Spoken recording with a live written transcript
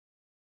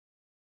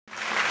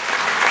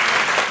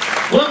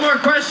One more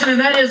question, and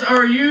that is,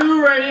 are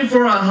you ready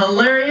for a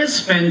hilarious,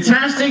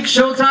 fantastic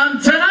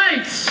showtime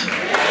tonight?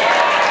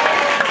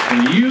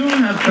 You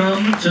have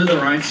come to the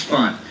right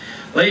spot.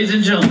 Ladies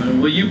and gentlemen,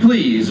 will you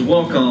please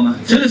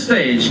welcome to the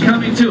stage,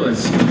 coming to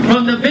us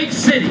from the big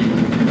city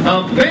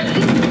of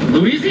Benton,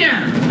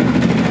 Louisiana,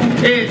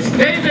 it's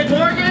David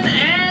Morgan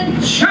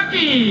and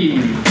Chucky!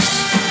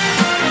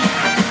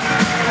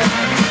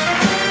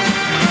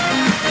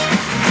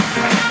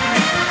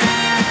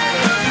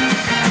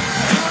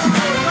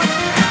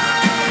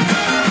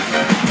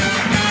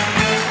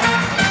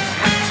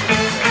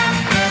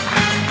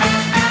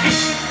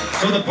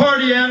 So the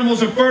party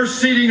animals of first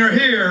seating are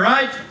here,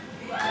 right?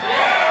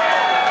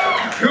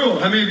 Cool.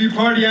 How many of you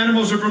party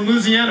animals are from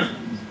Louisiana?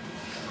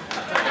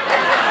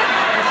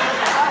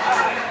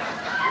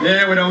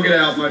 Yeah, we don't get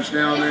out much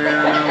down there.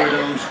 No, we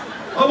don't.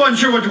 I wasn't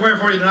sure what to wear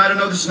for you tonight. I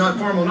know this is not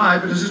formal night,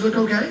 but does this look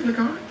okay? Look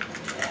all right?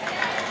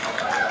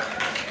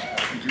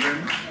 Thank you very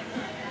much.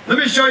 Let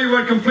me show you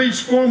what completes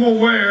formal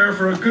wear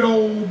for a good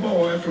old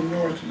boy from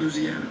North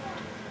Louisiana.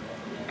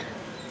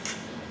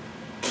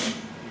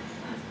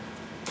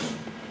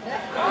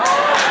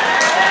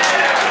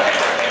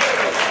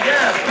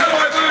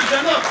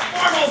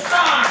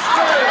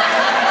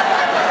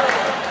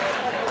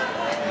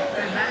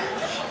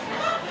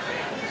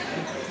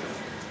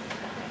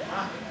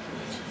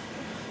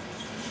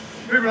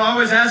 People are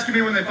always asking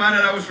me when they find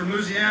out I was from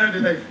Louisiana,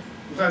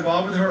 was I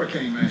involved with the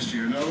hurricane last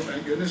year? No,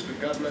 thank goodness, but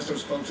God bless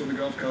those folks on the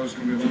Gulf Coast.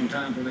 It's going to be a long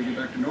time before they get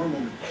back to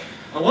normal.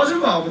 I was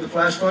involved with the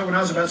flash flood when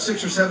I was about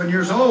 6 or 7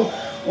 years old.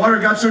 Water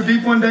got so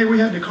deep one day we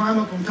had to climb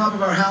up on top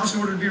of our house in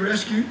order to be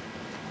rescued.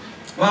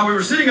 While we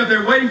were sitting up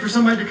there waiting for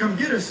somebody to come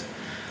get us,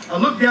 I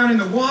looked down in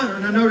the water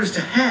and I noticed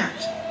a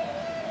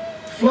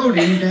hat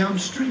floating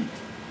downstream.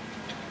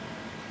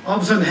 All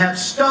of a sudden the hat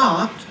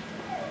stopped,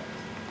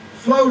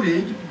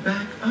 floated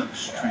back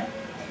upstream.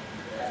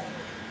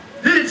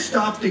 Then it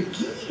stopped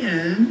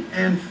again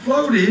and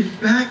floated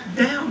back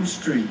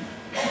downstream.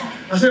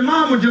 I said,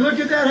 Mom, would you look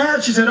at that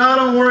hat? She said, oh,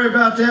 don't worry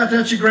about that.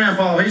 That's your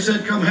grandpa. He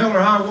said, come hell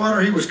or high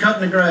water, he was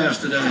cutting the grass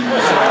today.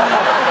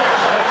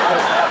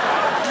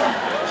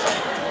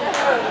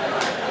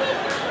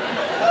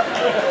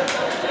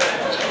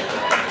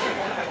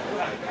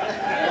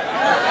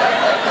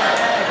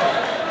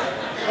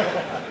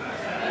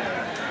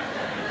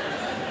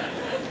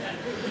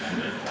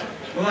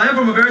 Well, I am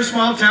from a very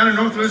small town in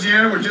North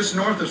Louisiana. We're just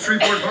north of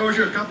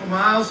Shreveport-Bossier, a couple of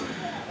miles. In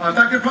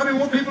fact, there are probably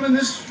more people in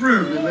this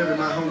room than live in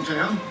my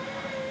hometown.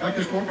 In fact,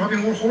 there's probably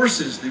more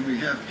horses than we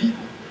have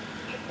people.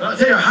 But I'll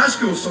tell you, our high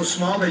school is so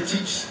small, they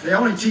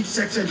only teach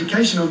sex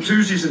education on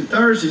Tuesdays and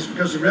Thursdays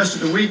because the rest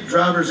of the week,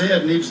 driver's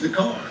ed needs the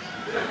car.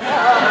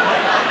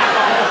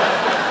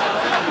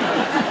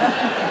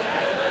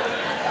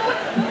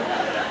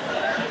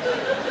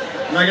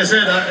 Like I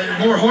said,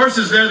 more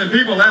horses there than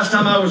people. Last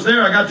time I was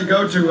there, I got to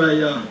go to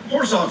a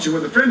horse auction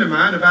with a friend of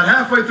mine. About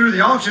halfway through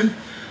the auction,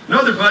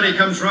 another buddy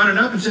comes running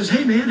up and says,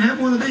 hey man, have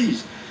one of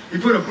these. He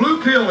put a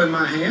blue pill in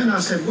my hand.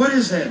 I said, what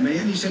is that,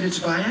 man? He said, it's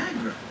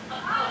Viagra.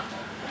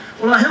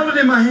 Well, I held it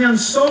in my hand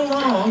so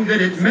long that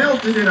it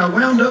melted and I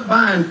wound up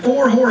buying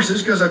 4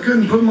 horses because I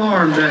couldn't put my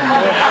arm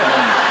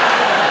down.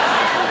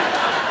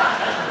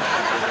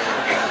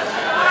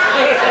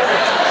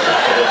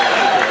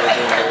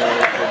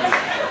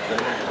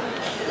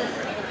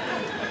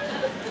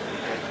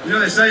 You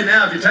know, they say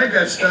now if you take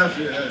that stuff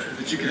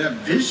that you could have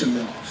vision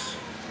loss.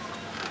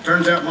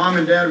 Turns out Mom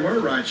and Dad were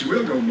right. You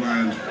will go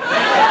blind.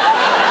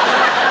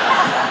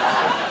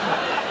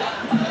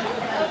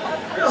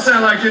 You all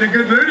sound like you're in a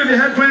good mood. Have you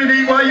had plenty to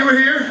eat while you were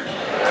here?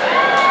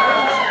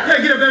 Yeah,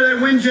 get up there to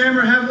that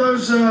windjammer, have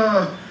those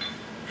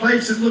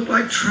plates that look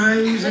like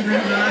trays. Isn't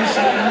that nice?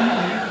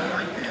 Yeah,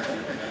 I like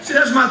that. See,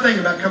 that's my thing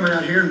about coming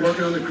out here and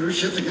working on the cruise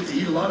ships. I get to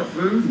eat a lot of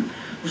food. And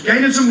was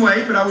gaining some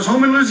weight, but I was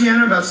home in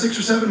Louisiana about 6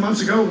 or 7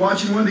 months ago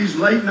watching one of these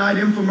late night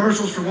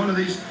infomercials for one of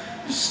these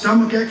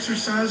stomach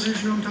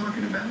exercises, you know what I'm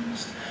talking about?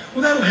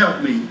 Well, that'll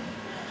help me.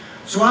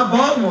 So I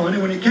bought one,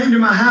 and when it came to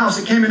my house,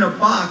 it came in a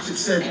box. It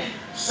said,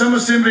 some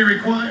assembly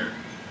required.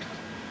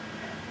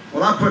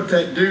 Well, I put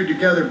that dude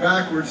together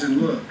backwards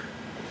and look.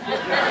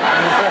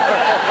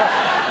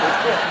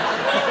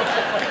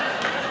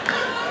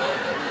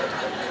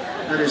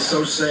 That is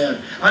so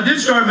sad. I did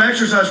start my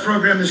exercise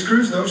program this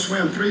cruise, though.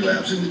 Swam 3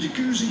 laps in the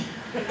jacuzzi.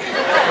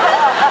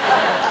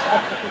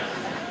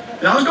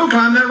 Now, I was going to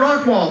climb that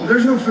rock wall, but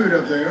there's no food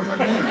up there. I'm not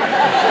going to.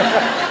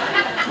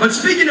 But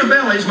speaking of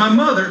bellies, my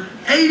mother,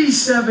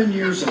 87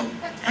 years old.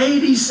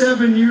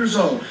 87 years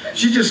old.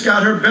 She just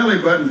got her belly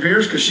button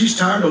pierced because she's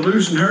tired of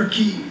losing her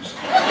keys.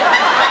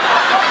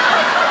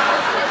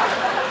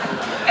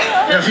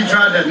 Yeah, she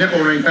tried that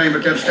nipple ring thing,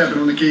 but kept stepping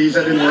on the keys.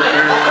 That didn't work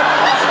very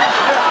well.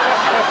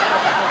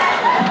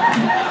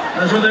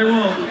 That's what they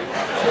want.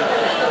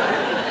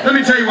 Let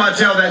me tell you why I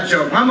tell that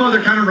joke. My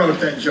mother kind of wrote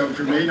that joke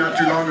for me not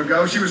too long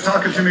ago. She was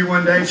talking to me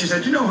one day and she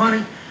said, you know,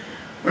 honey,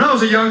 when I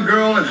was a young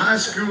girl in high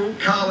school,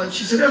 college,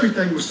 she said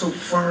everything was so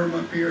firm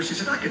up here. She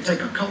said I could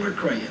take a colored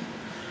crayon,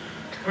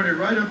 put it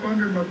right up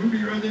under my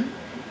boobie right there,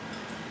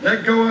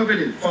 let go of it,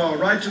 it'd fall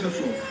right to the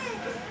floor.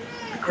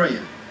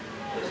 crayon.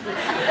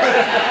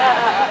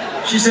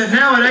 She said,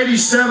 now at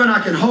 87,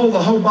 I can hold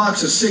the whole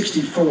box of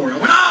 64. I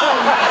went,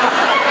 oh!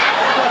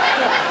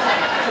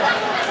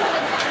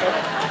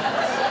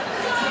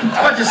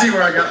 But you see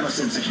where I got my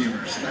sense of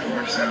humor, so that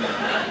works out.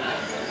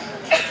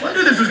 Well, I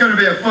knew this was going to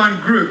be a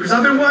fun group, because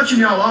I've been watching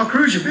y'all all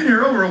cruise. You've been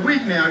here over a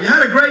week now. You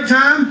had a great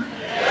time?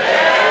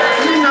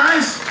 Isn't it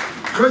nice?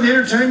 Enjoyed the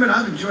entertainment?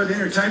 I've enjoyed the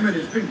entertainment.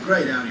 It's been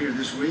great out here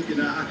this week.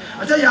 And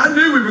I tell you, I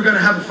knew we were going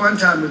to have a fun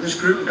time with this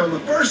group, because on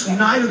the first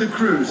night of the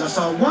cruise, I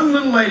saw one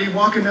little lady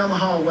walking down the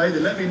hallway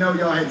that let me know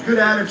y'all had good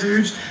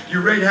attitudes,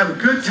 you're ready to have a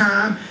good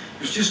time.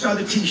 It was just by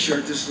the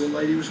t-shirt this little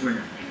lady was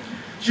wearing.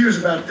 She was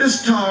about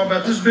this tall,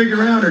 about this big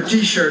around. Her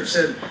t-shirt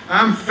said,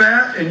 I'm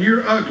fat and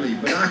you're ugly,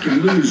 but I can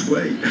lose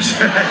weight. Good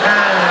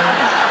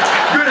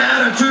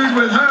attitude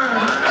with her.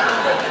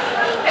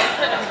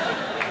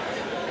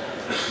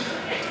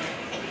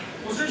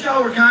 Well, since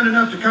y'all were kind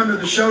enough to come to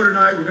the show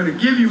tonight, we're going to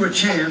give you a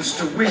chance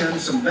to win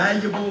some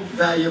valuable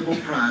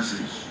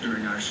prizes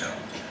during our show.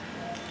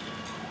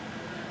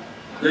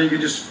 Then you can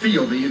just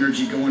feel the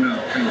energy going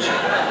up, can't you?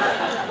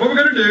 What we're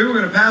going to do, we're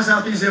going to pass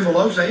out these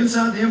envelopes.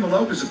 Inside the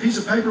envelope is a piece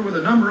of paper with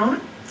a number on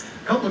it.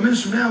 A couple of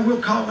minutes from now,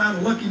 we'll call out a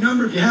lucky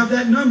number. If you have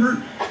that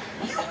number,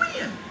 you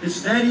win.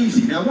 It's that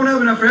easy. Now, I won't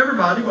have enough for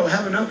everybody, but I'll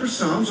have enough for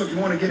some. So if you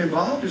want to get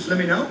involved, just let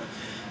me know.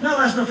 Now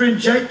I'll ask my friend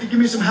Jake to give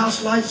me some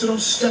house lights so don't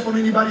step on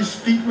anybody's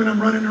feet when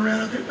I'm running around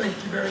out there. Thank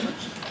you very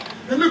much.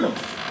 And Lugo,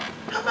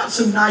 how about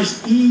some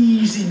nice,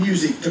 easy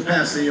music to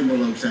pass the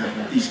envelopes out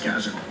with? These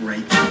guys are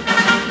great.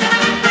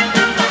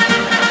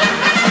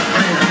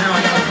 Now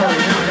I gotta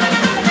hurry.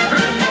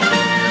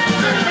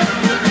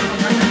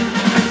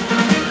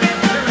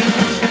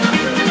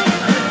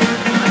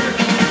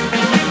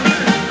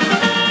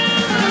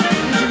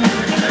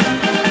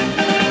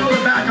 Throw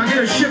it back. I'll get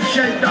a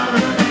ship-shaped dollar.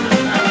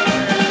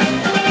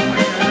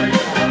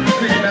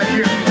 Take it back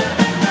here.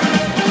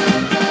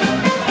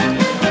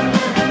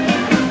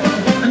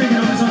 Let me get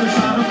on this other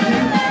side over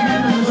here.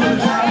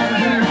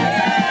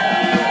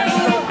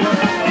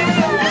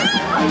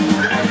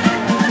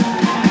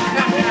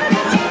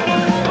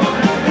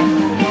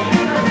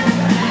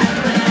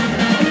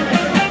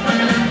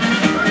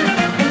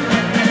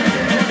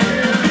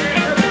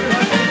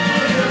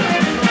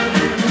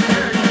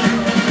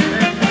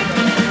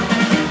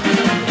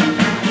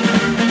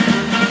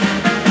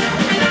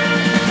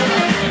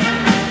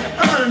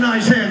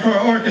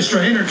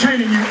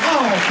 Entertaining you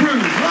all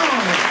cruise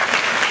long.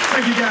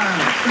 Thank you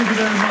guys. Thank you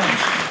very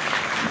much.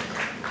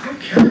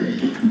 Okay.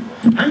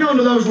 Hang on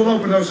to those. We'll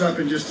open those up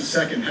in just a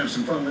second and have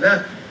some fun with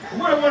that. But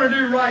what I want to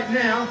do right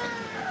now...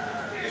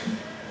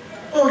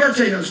 Oh, I got to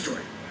tell you another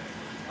story.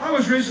 I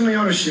was recently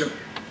on a ship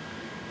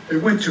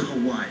that went to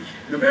Hawaii.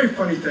 And a very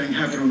funny thing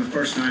happened on the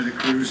first night of the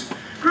cruise. The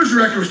cruise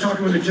director was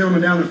talking with a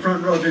gentleman down the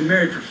front row who had been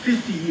married for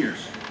 50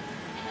 years.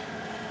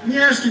 And he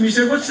asked him, he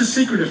said, what's the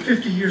secret of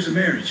 50 years of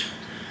marriage?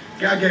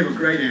 The guy gave a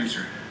great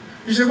answer.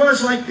 He said, well,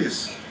 it's like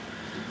this.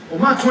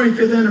 On my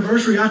 25th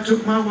anniversary, I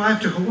took my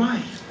wife to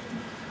Hawaii.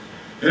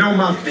 And on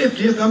my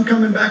 50th, I'm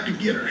coming back to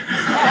get her.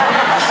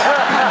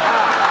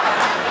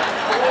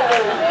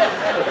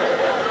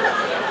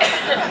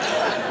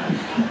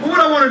 Well, what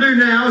I want to do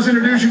now is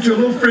introduce you to a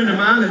little friend of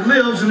mine that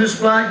lives in this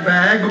black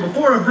bag. But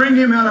before I bring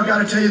him out, I've got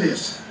to tell you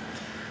this.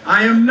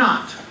 I am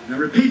not, now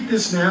repeat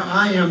this now,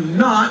 I am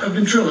not a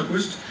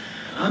ventriloquist.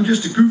 I'm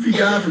just a goofy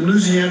guy from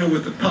Louisiana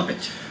with a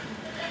puppet.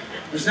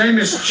 His name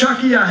is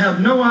Chucky. I have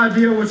no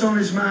idea what's on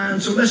his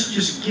mind, so let's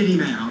just get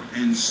him out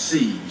and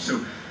see.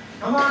 So,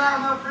 come on out,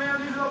 my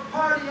friend. These are the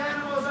party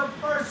animals of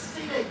first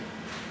seating.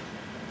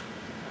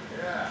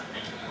 Yeah.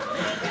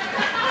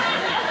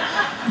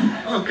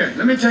 Okay,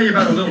 let me tell you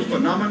about a little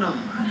phenomenon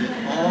that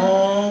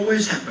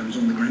always happens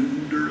on the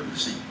grandeur of the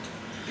sea.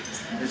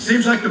 It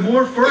seems like the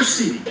more first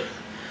seating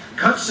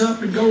cuts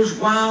up and goes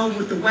wild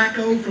with the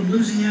wacko from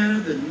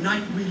Louisiana the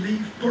night we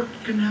leave Port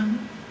Canaveral,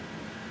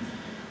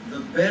 the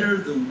better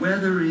the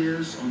weather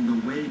is on the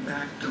way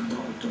back to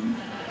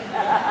Baltimore.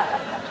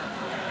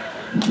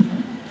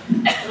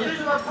 So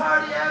these are the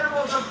party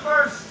animals of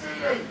first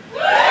seating.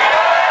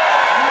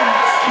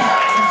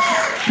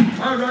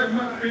 All right,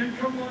 my friend,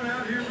 come on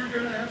out here. We're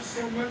going to have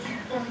so much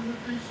fun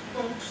with these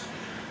folks.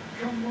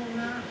 Come on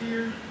out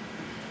here.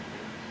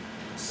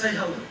 Say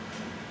hello.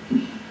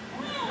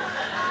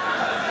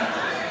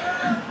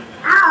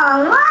 Oh,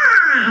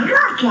 wow,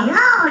 look at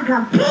all the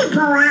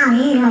people out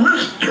here.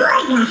 That's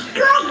good, that's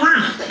good,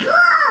 that's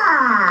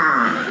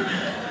good.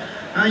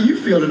 How you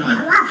feel tonight?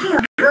 Oh, I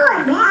feel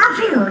good, man. I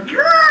feel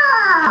good.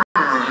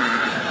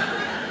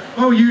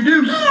 Oh, you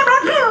do? Yeah, I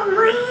feel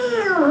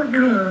real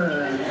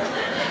good.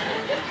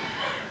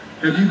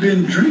 Have you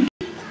been drinking?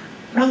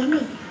 What do you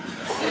mean?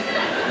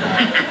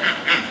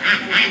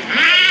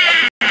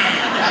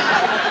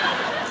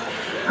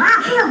 Well, I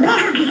feel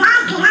better because I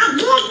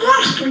did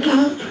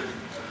yesterday.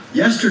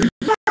 Yesterday?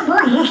 Yeah,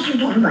 boy,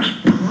 yesterday was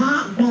bad.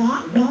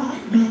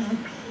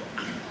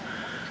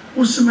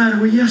 What's the matter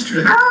with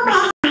yesterday? Oh,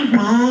 bad.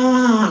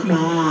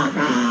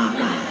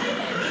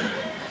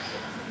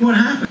 What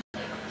happened?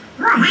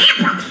 What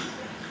happened?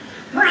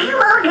 Were you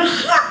on the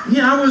ship?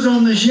 Yeah, I was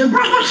on the ship.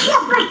 Where the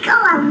ship was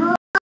going.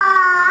 Up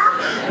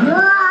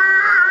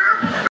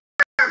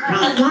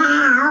and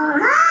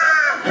down,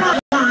 up and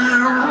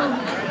down.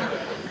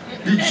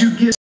 Did you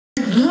get...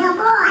 Yeah,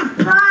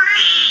 boy, boy.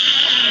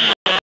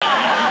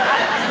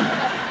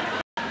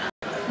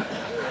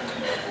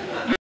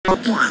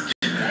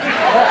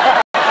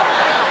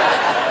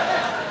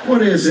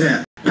 What is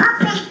that?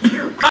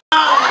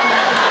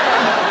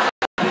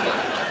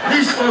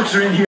 These folks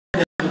are in here to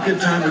have a good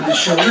time with the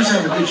show. Let's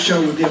have a good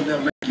show with them.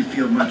 They'll make you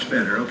feel much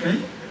better,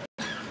 okay?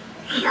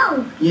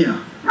 Show?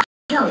 Yeah.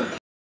 Show?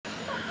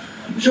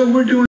 Show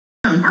we're doing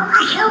now. No,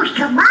 our show's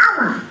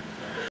tomorrow.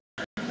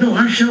 No,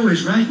 our show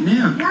is right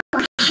now. No,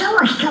 our show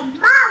is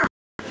tomorrow.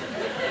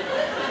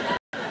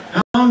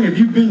 How long have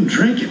you been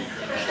drinking?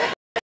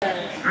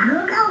 I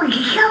don't know, it's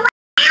a show right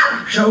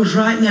now. Show's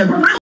right now.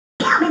 Well, why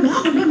tell me,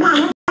 man, to be back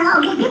here,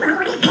 I'll get people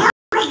who tell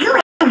me to do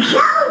it. A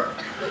show?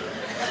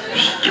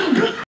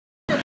 Stupid.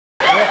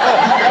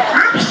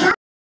 I'm sorry,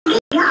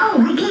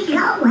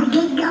 I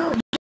didn't go.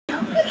 You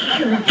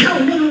should have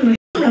told me we were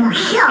doing a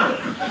show.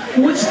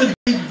 What's the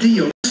big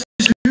deal? Let's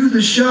just do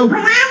the show. Well,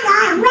 I'm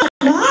not ready,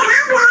 man,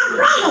 I'm not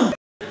ready.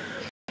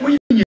 What do you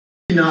mean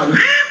you're not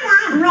ready?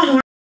 I'm not ready.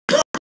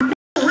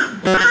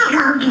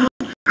 Okay.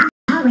 I'm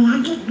sorry, I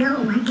didn't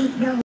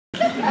know.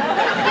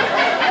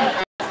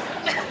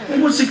 Well,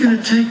 what's it going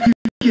to take you to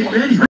get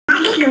ready? I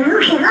need to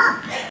loosen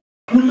up.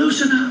 Well,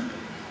 loosen up.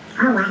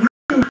 Oh, I know.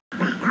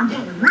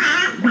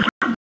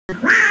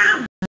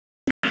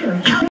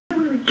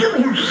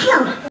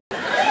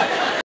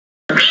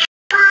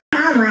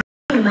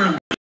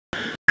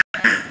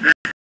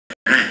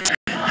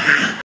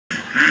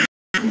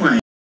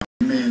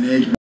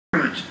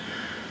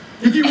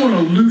 If you want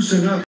to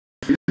loosen up,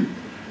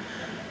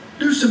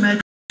 do some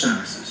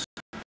exercises.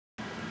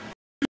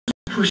 Do some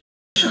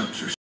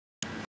push-ups or something.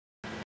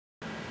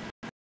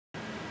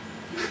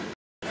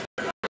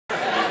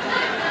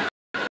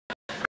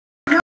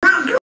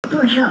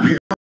 Push-up.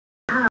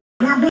 Oh,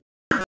 now,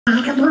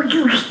 I can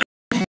do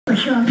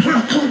push-ups. I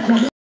can't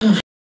believe this.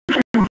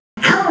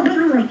 Told me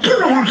we were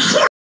doing a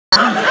show.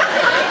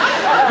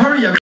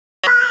 Hurry up.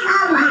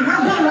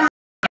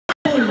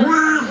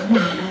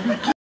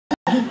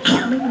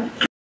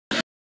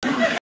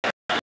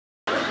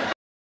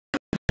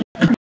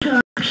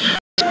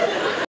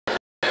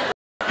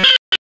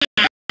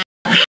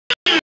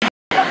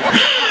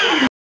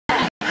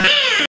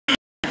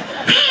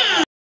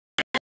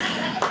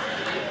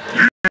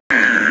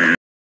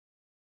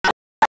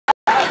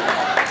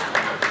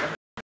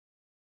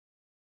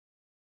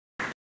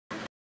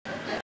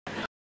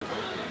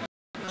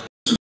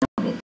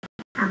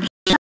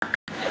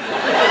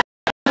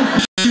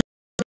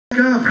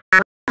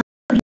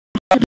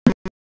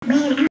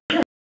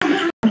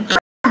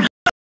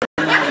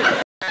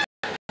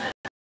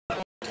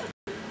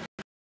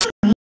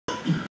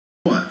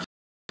 What?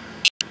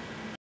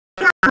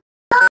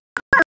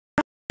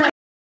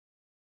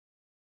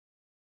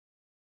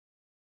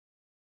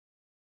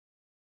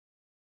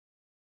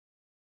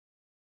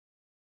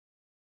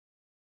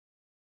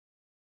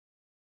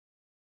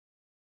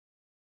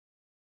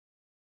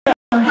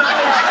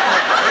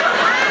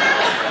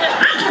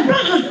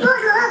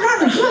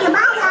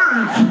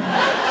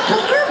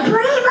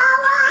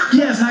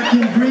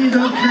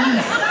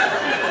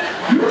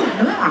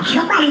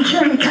 Somebody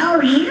should have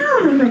told you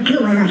we were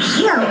doing a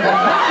show.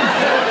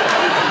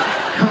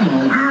 Come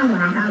on. All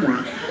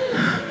right.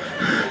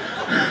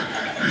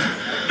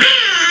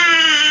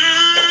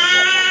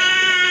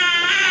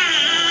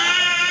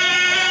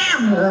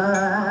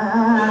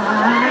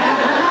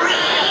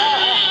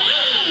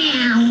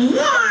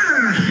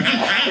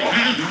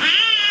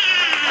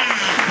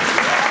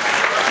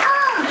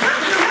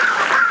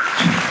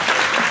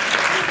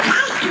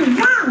 Thank you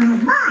very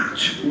much.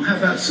 Well, how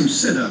about some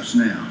sit-ups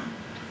now?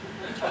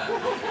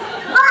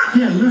 What?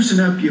 Yeah, loosen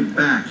up your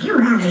back. You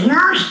have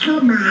lost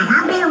your mind.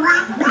 I'll be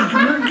right back.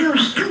 I'm gonna do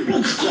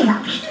stupid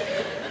sit-ups.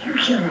 You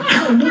should have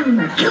told me we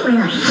were doing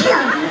a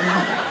show.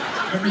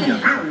 Hurry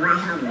up. All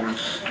right.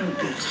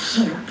 Stupid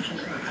sit-ups.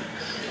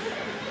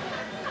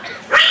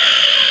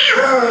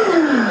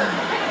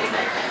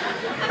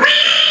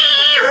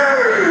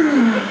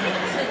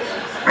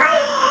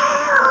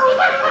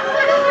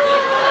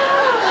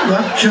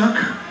 What, Chuck?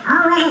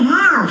 Already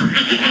have.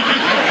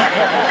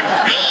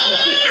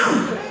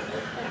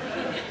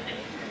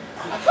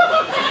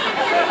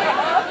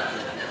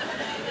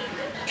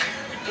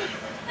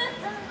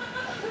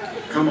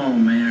 Come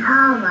on, man.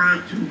 All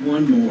right. Do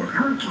one more.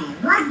 Okay,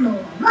 one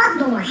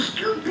more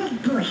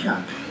stupid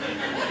push-up.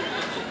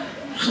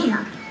 Sit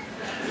up.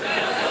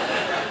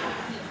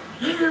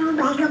 You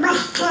make a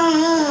mistake.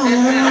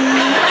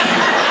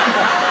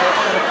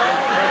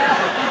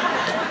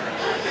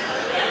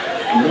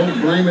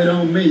 Don't blame it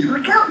on me.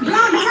 Well, don't blame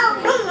it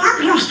on me.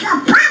 I'm just a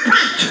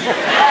puppet.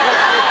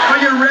 Are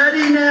you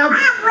ready now?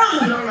 I'm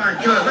ready. All right,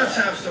 good. Let's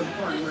have some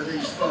fun with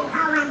these folks.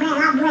 All right, man,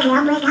 I'm ready.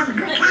 I'm ready to have a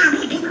good time.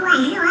 These people right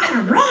here, I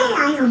am ready.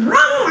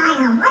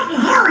 What the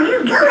hell are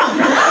you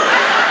doing?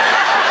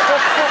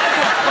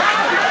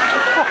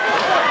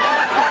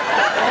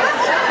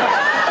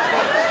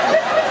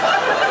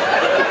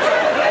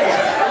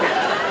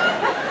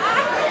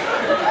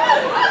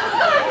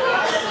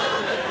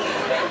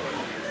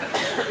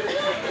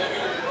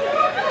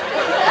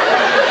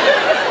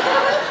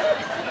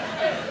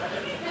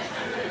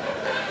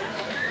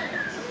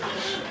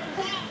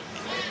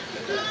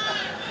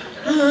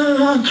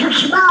 it's a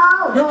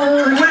small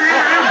world.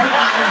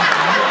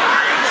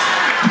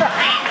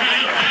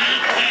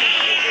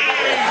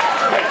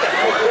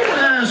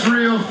 That's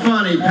real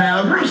funny,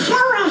 pal. Well, so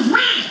is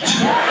that.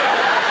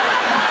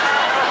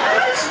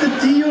 What's the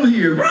deal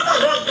here? What is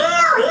the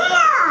deal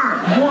here?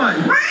 What?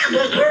 Why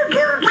did you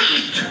do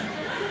that?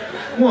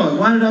 What?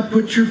 Why did I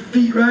put your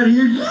feet right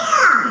here?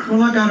 Yeah.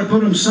 Well, I gotta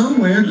put them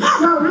somewhere. Yeah,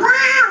 but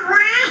why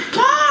right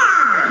there?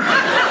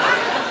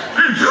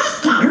 I hate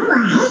that. Ooh, I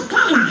hate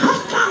that. I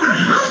hate that. I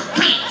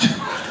hate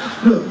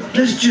that. Look,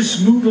 let's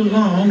just move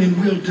along and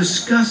we'll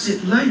discuss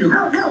it later.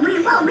 Oh, no,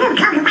 we won't. We'll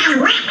talk about it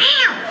right now.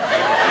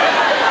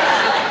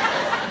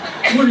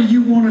 What do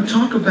you want to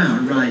talk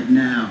about right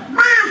now?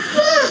 My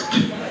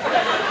feet.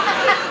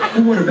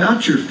 Well, what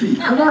about your feet?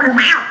 I want them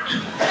out.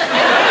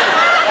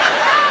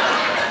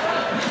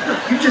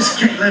 You just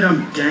can't let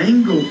them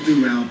dangle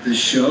throughout the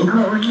show.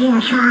 Oh,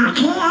 yes, I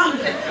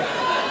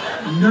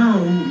can.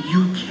 No,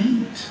 you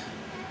can't.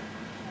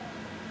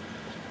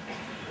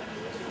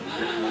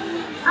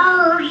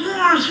 Oh,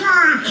 yes,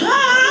 I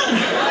can.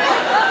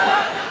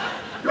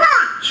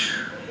 Watch.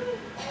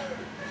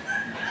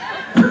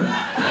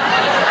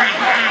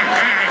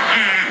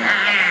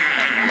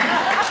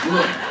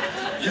 Look,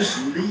 just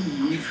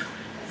leave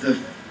the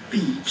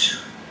feet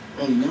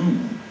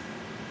alone.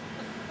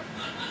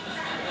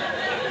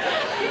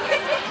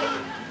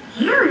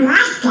 You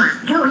like that,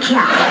 don't you?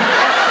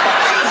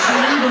 Just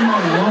leave them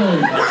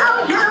alone.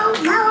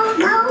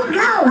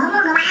 Go. I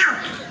want them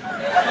out.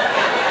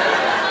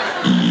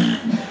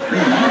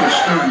 Man, you're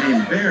starting to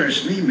embarrass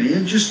me,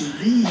 man. Just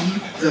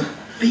leave the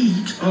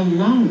feet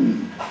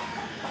alone.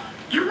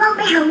 You want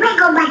me to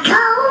wiggle my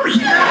toes?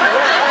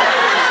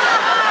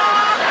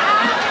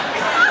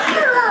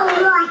 You know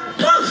what?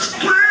 This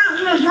guy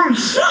is a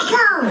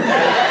sicko.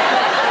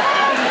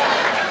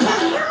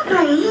 Can you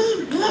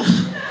believe this?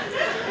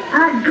 A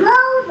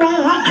grown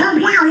man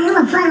comes out here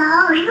in front of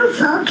all you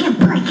folks and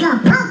puts a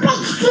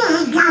puppet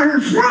stick down the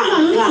front of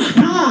his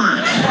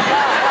pants.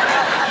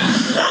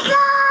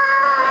 Sicko!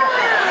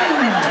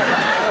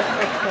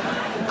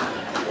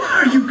 Why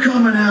are you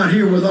coming out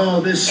here with all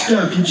this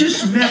stuff? You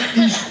just met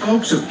these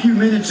folks a few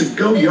minutes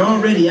ago. You're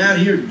already out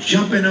here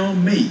jumping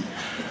on me.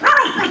 Well,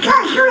 it's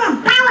because you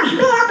embarrass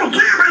me every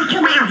time I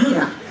come out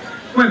here.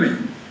 Wait a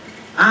minute.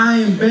 I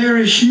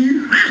embarrass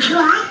you? That's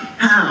right.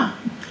 How?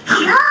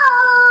 Hello!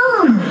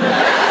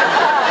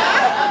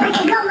 But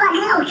you know what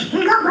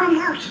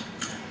else?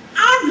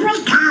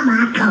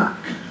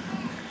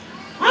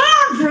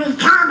 Every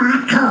time I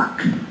cook,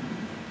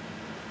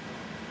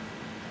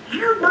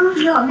 you move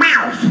your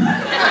mouth.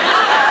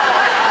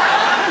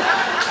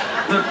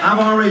 Look, I've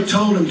already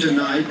told him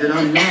tonight that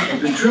I'm not a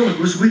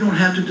ventriloquist. We don't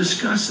have to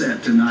discuss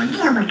that tonight.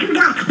 Yeah, but you're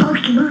not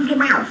supposed to move your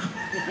mouth.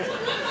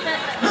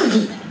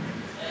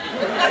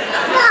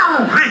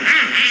 No!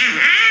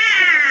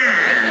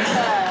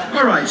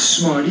 All right,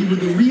 Smarty, but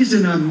the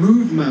reason I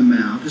move my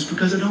mouth is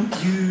because I don't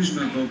use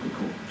my vocal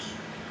cords.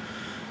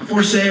 I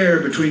force air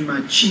between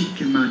my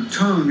cheek and my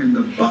tongue, and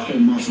the buccal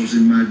muscles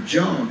in my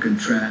jaw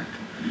contract.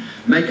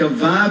 Make a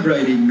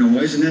vibrating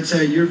noise, and that's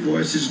how your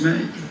voice is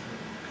made.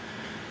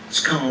 It's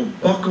called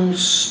buccal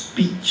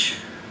speech.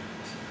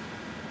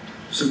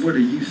 So what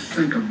do you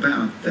think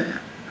about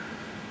that?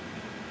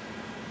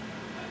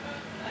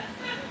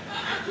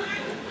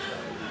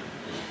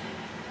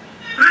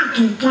 I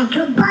think that's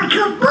a bunch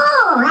of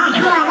bull. That's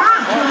what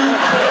I think.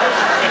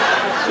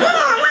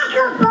 Yeah, that's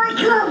a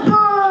bunch of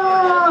bull.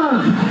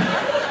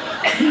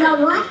 You know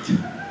what?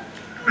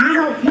 I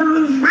don't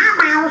move my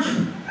mouth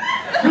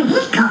when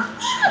he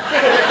talks.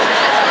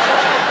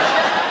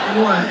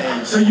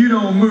 Wait, so you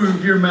don't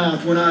move your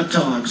mouth when I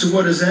talk. So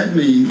what does that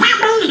mean? That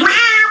means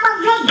I'm a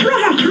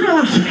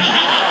ventriloquist.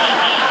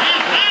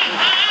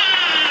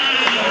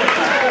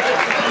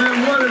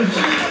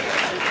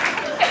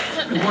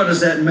 And what does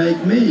that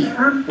make me?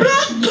 A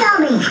big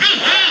dummy.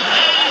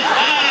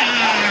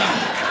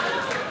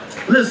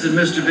 Listen,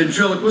 Mr.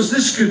 Ventriloquist,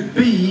 this could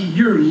be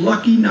your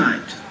lucky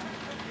night.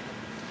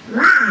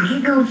 Wow, you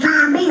gonna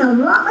find me a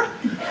woman?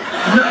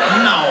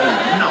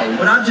 No,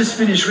 but I just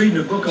finished reading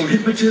a book on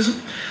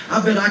hypnotism. I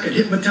bet I could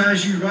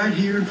hypnotize you right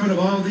here in front of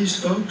all these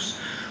folks.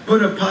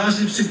 Put a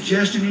positive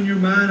suggestion in your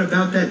mind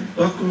about that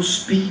buccal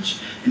speech,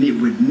 and it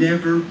would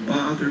never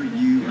bother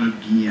you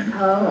again.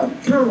 Oh,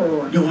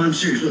 boy. No, I'm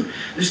serious. Look,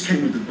 this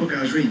came with the book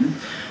I was reading.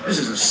 This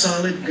is a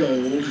solid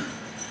gold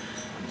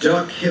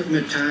duck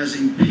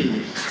hypnotizing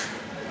pig.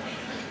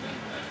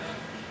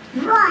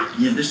 What?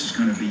 Yeah, this is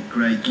going to be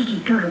great. This is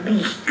gonna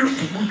be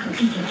stupid. That's what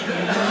this is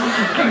gonna be. This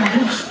is gonna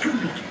be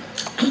stupid.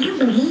 Can you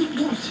believe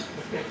this?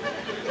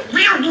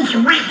 Now this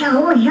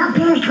wacko is up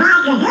here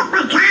trying to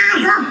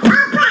hypnotize a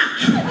puppet!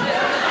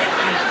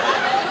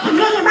 If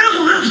anybody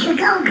has to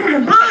go to the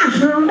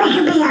bathroom, this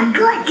would be a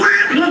good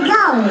time to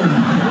go.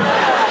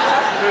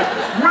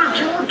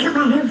 Wacko, come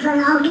out here for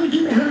all these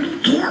people who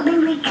kill me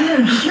with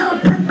your show,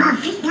 put my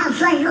feet down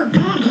for your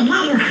pants, and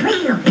now you're free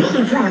to pin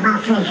in front of my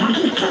face. I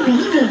just can't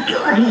believe you're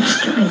doing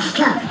this stupid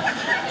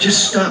stuff.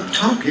 Just stop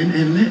talking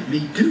and let me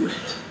do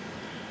it.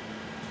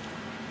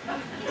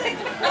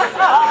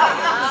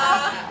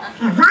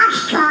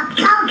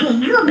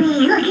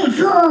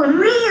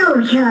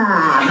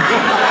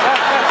 bathtub.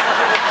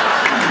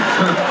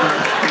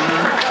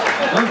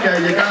 Okay,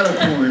 you got a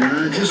point,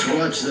 huh? Just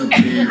watch the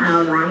pig. Oh,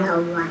 I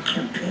don't watch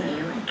the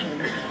pig.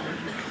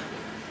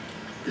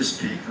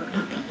 This pig.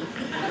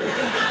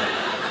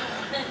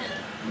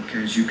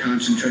 Okay, as you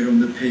concentrate on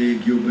the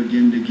pig, you'll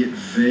begin to get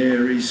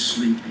very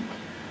sleepy.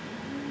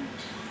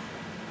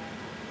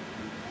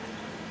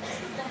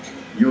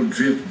 You'll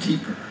drift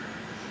deeper.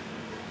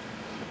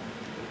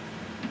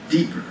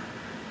 Deeper.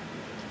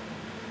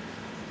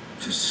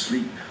 To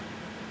sleep.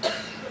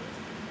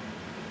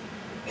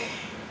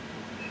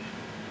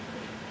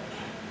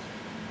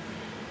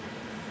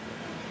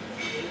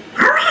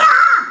 Hurry up!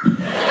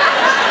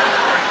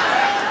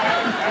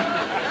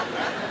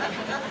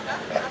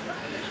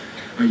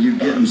 Are you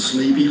getting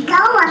sleepy? No,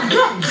 I'm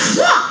getting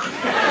sick.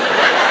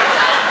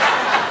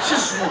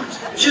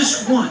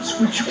 Just once,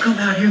 would you come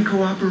out here and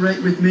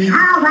cooperate with me? Oh,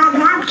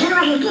 I'm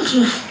telling you, this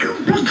is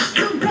stupid,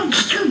 stupid,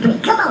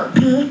 stupid. Come on,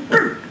 pig.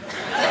 Boom.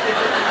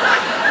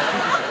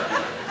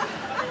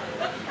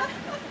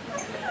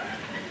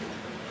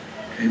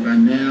 Okay, by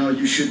now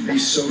you should be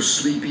so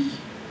sleepy,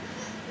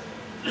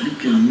 you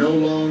can no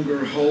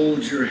longer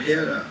hold your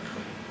head up.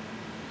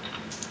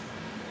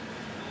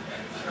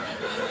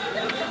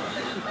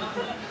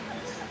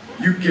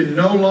 You can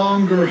no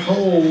longer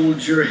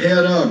hold your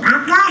head up.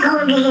 I'm not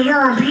going to go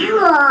up. You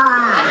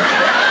are.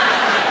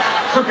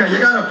 Okay, you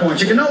got a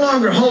point. You can no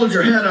longer hold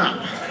your head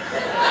up.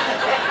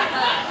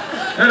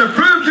 And to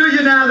prove to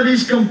you now that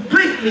he's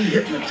completely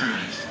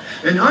hypnotized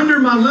and under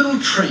my little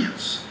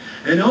trance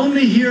and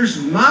only hears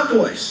my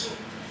voice.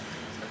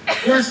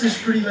 Bless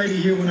this pretty lady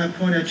here when I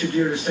point at you,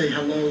 dear, to say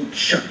hello,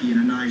 Chucky, in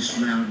a nice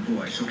loud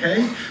voice,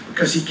 okay?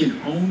 Because he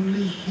can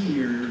only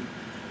hear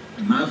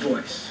my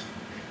voice.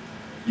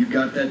 You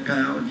got that,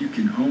 pal? You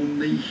can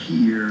only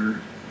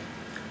hear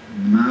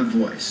my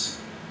voice.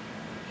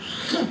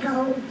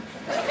 Sicko.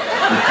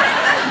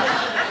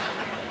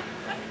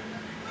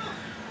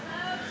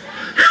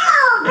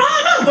 Hello,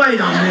 baby. Wait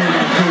a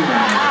minute here.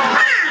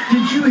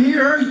 Did you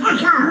hear her?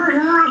 Yes, I heard her.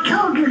 I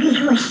told you this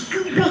was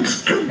stupid,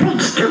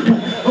 stupid, stupid.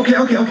 Okay.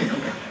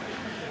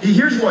 He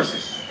hears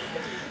voices,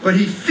 but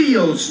he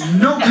feels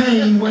no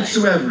pain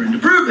whatsoever. And to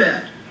prove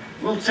that,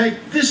 we'll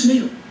take this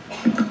needle.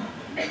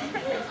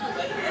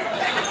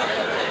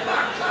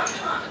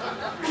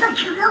 What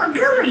you gonna do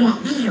with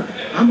that needle?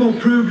 I'm gonna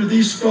prove to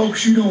these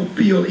folks you don't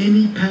feel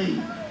any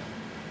pain.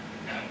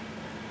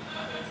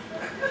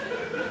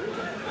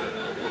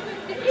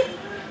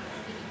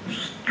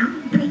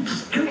 Stupid,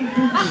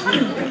 stupid,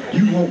 stupid.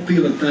 You won't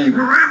feel a thing.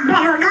 Well, I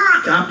better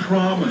not. I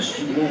promise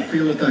you won't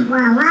feel a thing.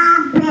 Well,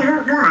 I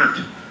better not.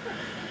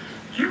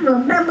 You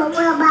remember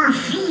where my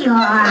feet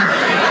are.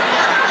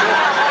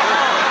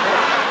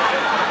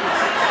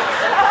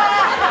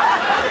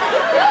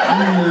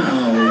 No.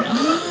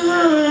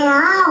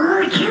 Yeah, I'll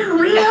hurt you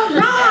real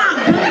bad,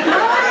 big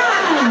boy.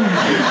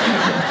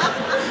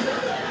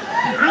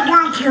 I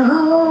got your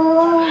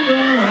whole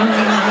world.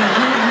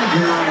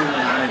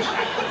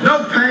 No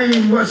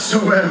pain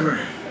whatsoever.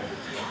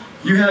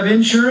 You have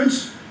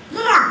insurance? Yeah.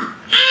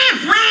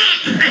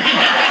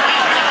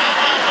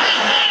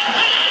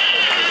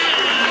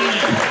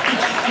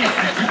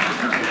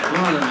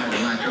 All right,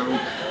 Wacko.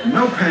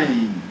 No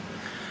pain.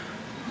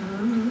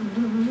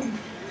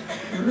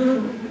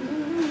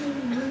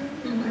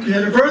 Yeah,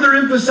 to further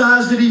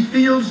emphasize that he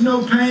feels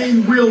no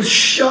pain, we'll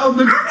shove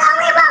the...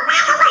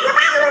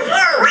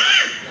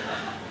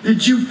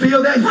 Did you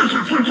feel that? Yes,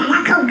 I felt that.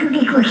 I told you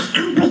this was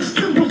stupid,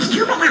 stupid,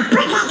 stupid. Now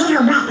put that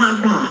needle back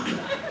that back.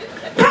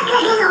 Put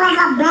that needle back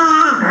up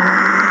back.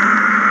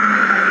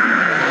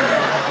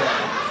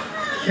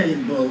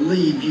 Can't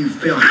believe you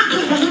felt... I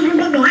can't believe you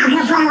made me out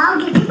here for all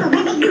these people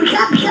made me do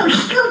something so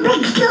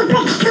stupid,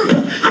 stupid,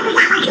 stupid. Every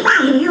time I come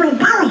out here, you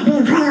embarrass me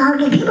in front of all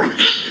these people. I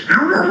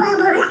don't know where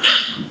we're at.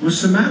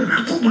 What's the matter?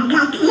 I think I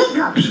got the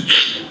hiccups.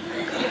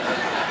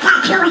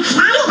 Got you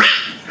excited?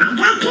 I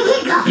got the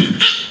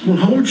hiccups. Well,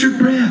 hold your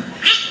breath.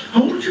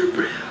 Hold your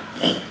breath.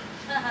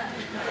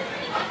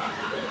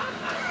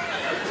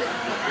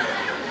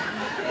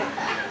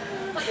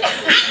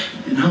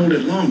 You didn't hold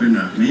it long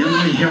enough, man.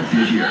 Let me help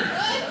you here.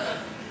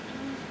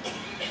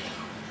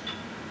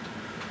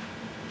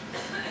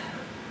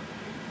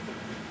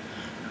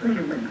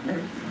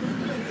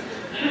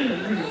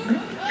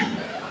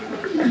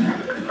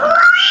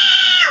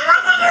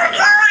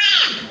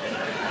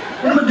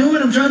 What am I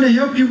doing? I'm trying to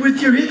help you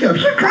with your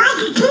hiccups. You tried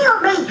to kill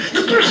me.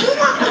 Did you see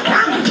that? He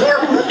tried to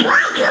kill me. He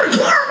tried to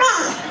kill me.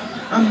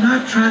 I'm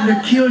not trying to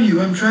kill you.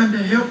 I'm trying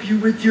to help you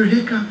with your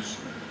hiccups.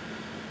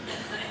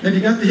 Have you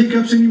got the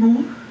hiccups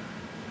anymore?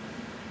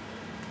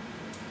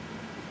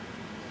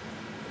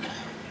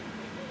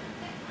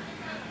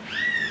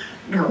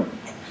 No.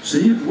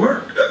 See, it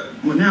worked.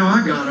 Well, now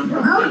I got them.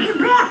 Well, hold your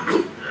breath.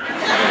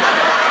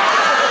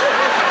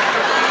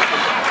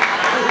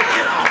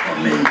 Get off of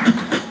me.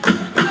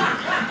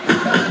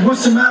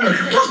 What's the matter?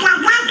 Just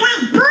like that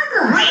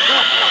burger. Hey,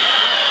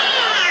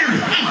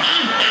 man.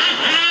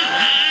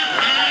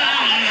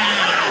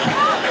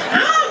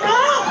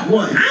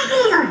 What? I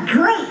need a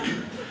drink.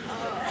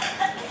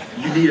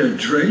 You need a you a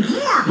drink?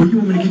 Yeah. Well, you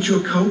want me to get you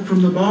a Coke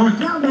from the bar?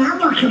 No, man, I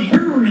want some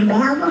booze, man.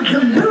 I want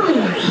some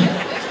booze.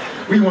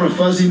 Well, you want a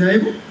fuzzy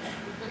navel?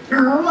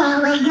 No,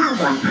 I ain't got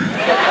one.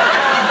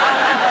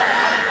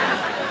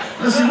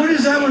 Let's see, what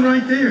is that one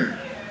right there?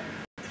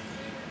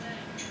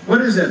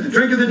 What is that, the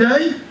drink of the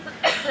day?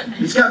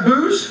 It's got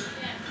booze?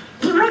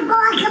 Can we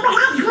borrow some of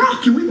that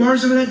drink? Can we borrow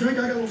some of that drink?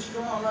 I got a little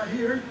straw right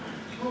here.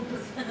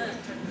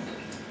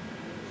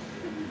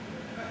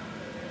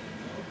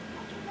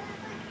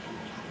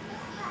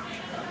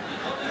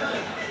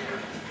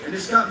 And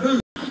it's got booze.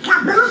 It's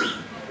got booze?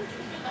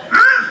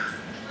 Huh?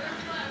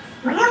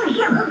 Whatever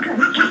you want, I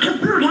got some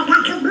booze, I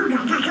got some booze, I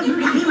got some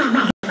booze, I'll be right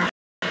back.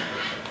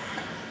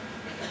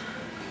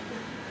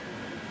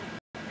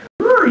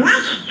 Ooh,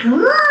 that's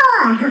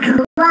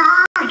good.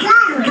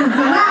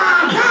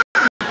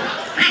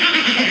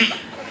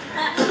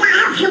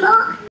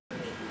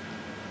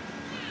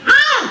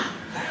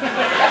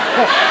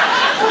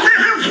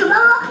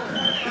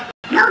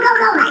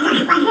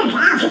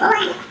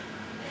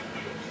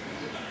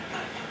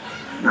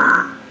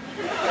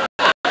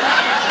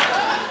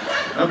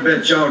 I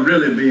bet y'all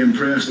really be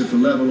impressed if the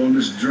level on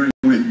this drink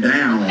went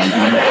down.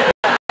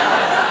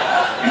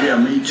 Yeah,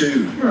 me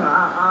too.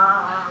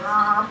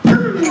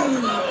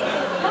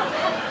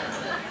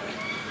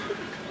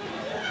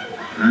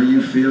 How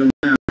you feel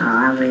now?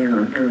 I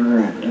feel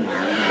good.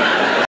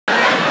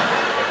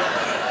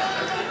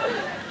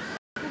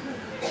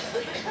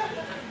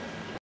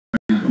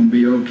 You gonna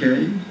be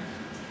okay?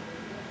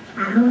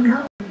 I don't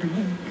know.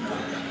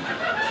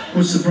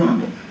 What's the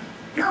problem?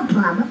 No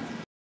problem.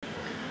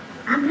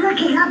 I'm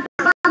looking up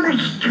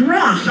Mama's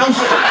dress. Don't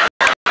stop.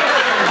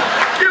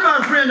 Give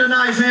our friend a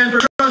nice hand for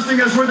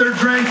trusting us with her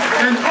drink,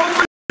 and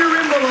open your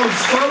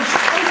envelopes, folks.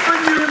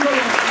 Open your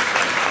envelopes.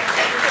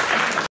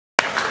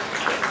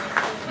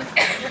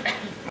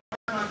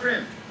 My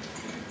friend,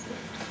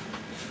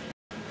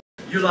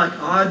 you like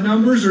odd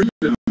numbers or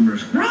even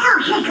numbers?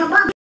 Well, since I'm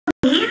up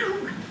with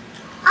you,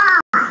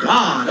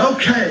 Odd,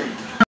 okay.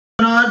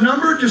 An odd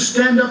number, just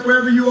stand up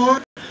wherever you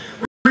are.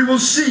 We will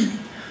see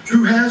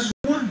who has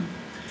won.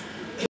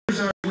 Where's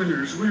our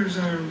winners? Where's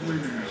our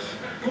winners?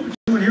 Oh,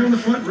 someone here on the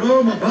front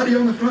row, my buddy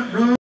on the front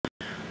row.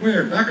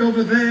 Where? Back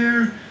over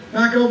there.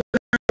 Back over there.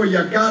 Well,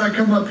 you gotta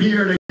come up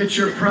here to get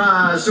your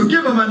prize. So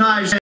give them a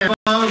nice hand,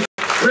 folks.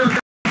 We'll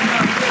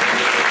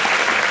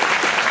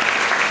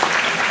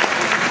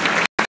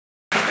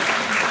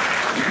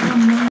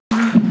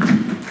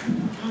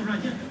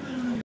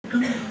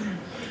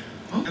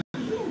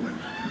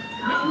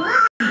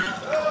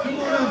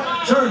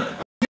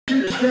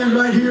stand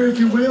right here if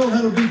you will.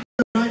 That'll be good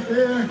right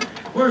there.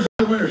 Where's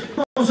the winners?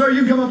 Oh, sir,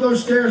 you can come up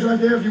those stairs right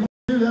there if you want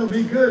to. That'll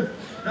be good.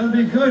 That'll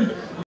be good.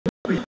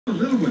 A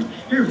little one.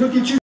 Here, look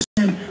at you.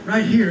 Stand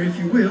right here if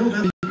you will.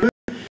 That'll be good.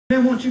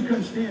 Then won't you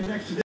come stand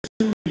next to this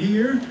one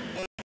here?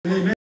 And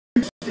then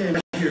you stand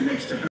right here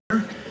next to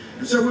her.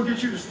 And so we'll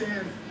get you to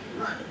stand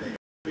right there.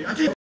 I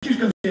tell you, you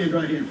come stand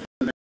right here in front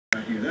of that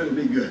right here. That'll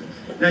be good.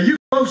 Now, you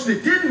folks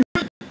that didn't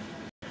win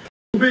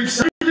will be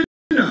excited to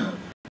know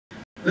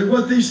that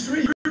what these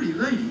three pretty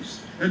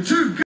ladies and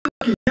two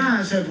good-looking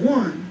guys have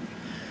won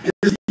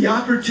is the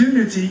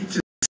opportunity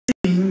to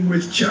sing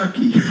with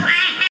Chucky.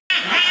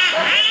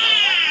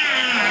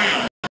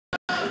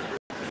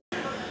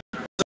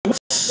 So what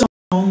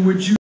song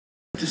would you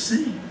like to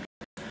sing?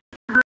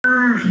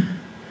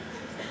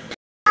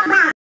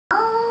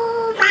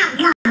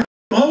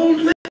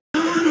 Old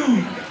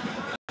MacDonald.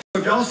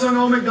 Have y'all sung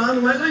Old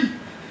MacDonald lately?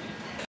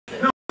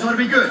 No, it ought to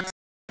be good.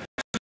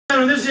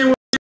 On this end, we'll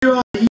do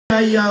all the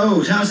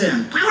E-I-E-I-O's. How's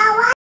that?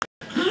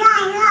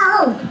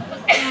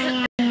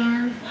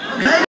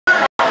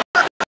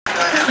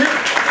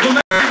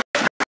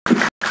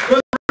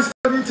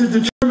 To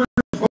determine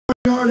what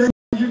yard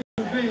you're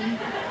going to be.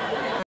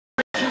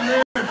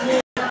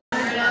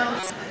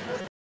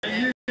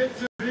 And you get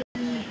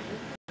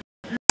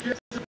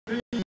to be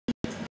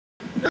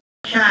the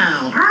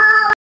cow.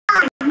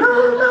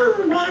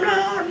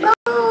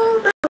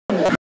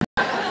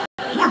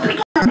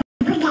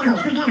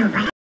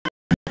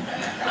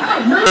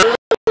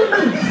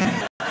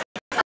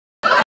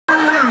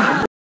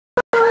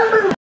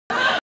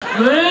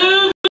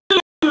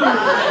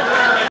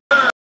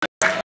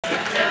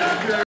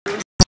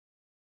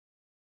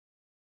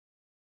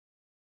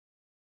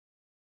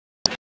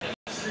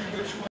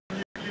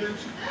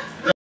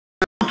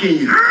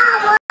 Donkey.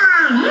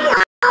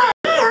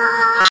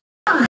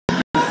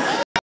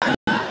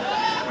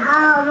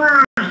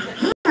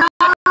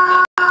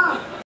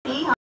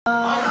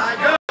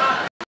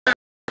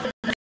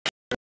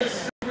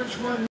 Which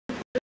one?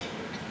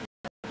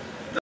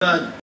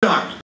 The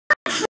duck.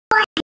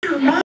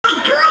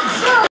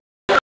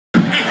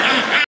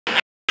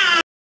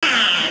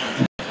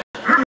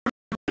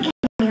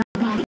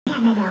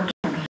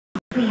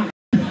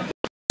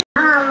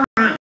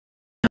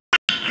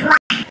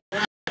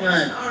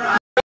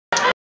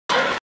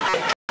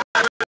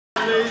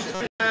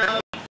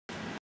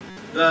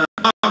 The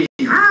doggy.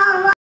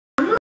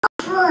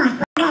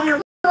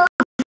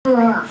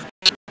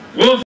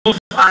 Woof, woof.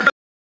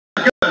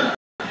 Good.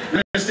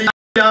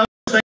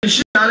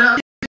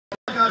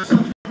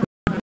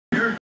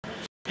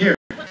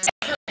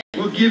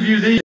 give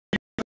you these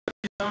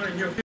and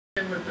you'll fit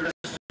in with the rest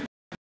of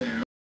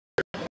the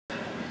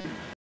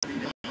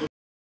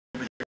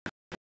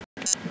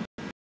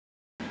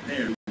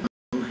there we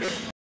go.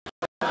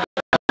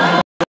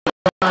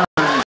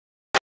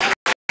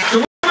 So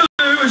what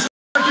we'll do is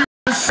start you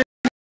with the same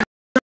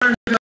turn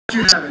to let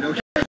you have it,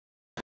 okay?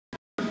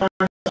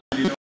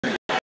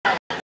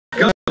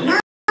 Go.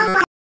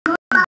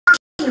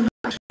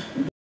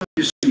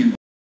 You see